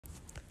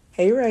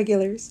Hey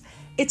regulars,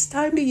 it's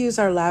time to use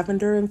our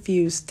lavender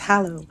infused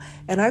tallow,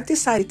 and I've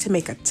decided to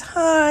make a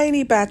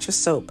tiny batch of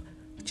soap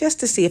just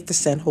to see if the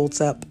scent holds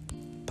up.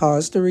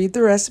 Pause to read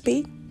the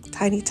recipe.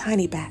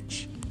 Tiny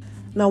batch.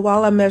 Now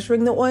while I'm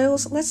measuring the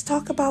oils, let's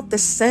talk about the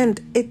scent.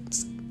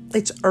 It's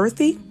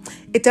earthy.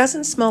 It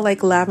doesn't smell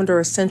like lavender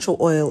essential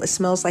oil. It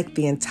smells like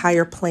the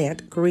entire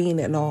plant, green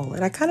and all,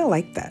 and I kind of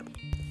like that.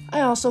 I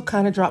also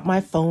kind of dropped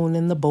my phone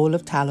in the bowl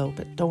of tallow,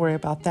 but don't worry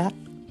about that.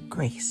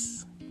 Grace.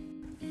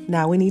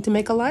 Now we need to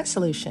make a lye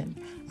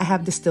solution. I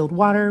have distilled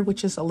water,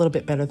 which is a little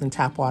bit better than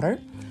tap water.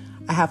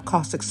 I have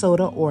caustic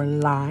soda or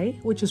lye,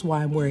 which is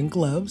why I'm wearing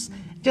gloves.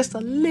 Just a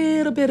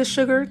little bit of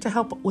sugar to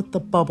help with the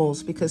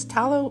bubbles because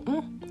tallow,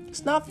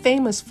 it's not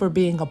famous for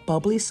being a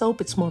bubbly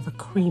soap. It's more of a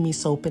creamy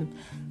soap, and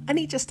I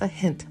need just a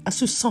hint, a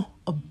soupçon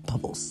of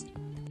bubbles.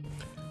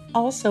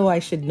 Also, I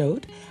should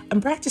note,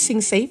 I'm practicing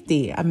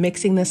safety. I'm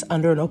mixing this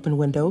under an open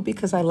window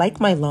because I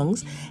like my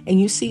lungs, and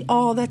you see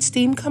all that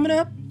steam coming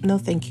up? No,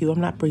 thank you. I'm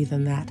not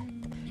breathing that.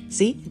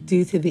 See,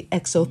 due to the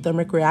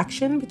exothermic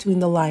reaction between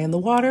the lye and the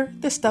water,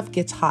 this stuff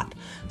gets hot.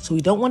 So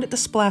we don't want it to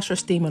splash or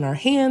steam on our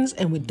hands,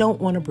 and we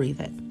don't want to breathe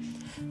it.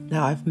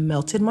 Now I've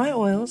melted my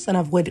oils, and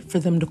I've waited for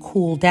them to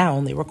cool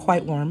down. They were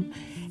quite warm.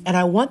 And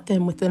I want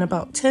them within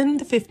about 10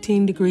 to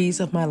 15 degrees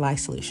of my lye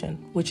solution,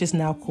 which is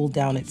now cooled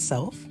down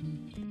itself.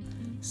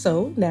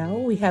 So now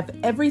we have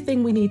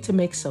everything we need to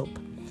make soap.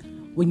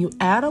 When you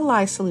add a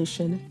lye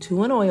solution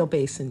to an oil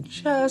basin,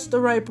 just the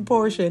right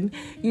proportion,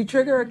 you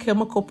trigger a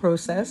chemical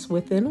process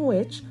within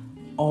which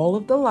all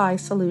of the lye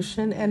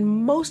solution and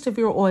most of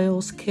your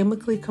oils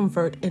chemically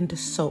convert into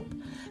soap.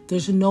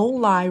 There's no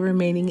lye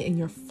remaining in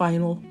your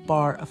final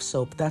bar of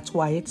soap. That's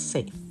why it's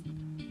safe.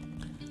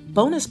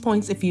 Bonus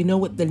points if you know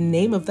what the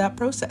name of that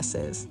process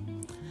is.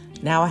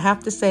 Now I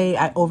have to say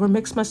I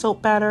overmixed my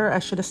soap batter. I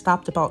should have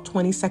stopped about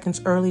 20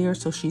 seconds earlier,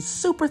 so she's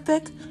super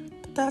thick,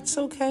 but that's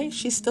okay.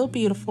 She's still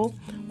beautiful.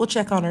 We'll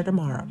check on her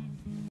tomorrow.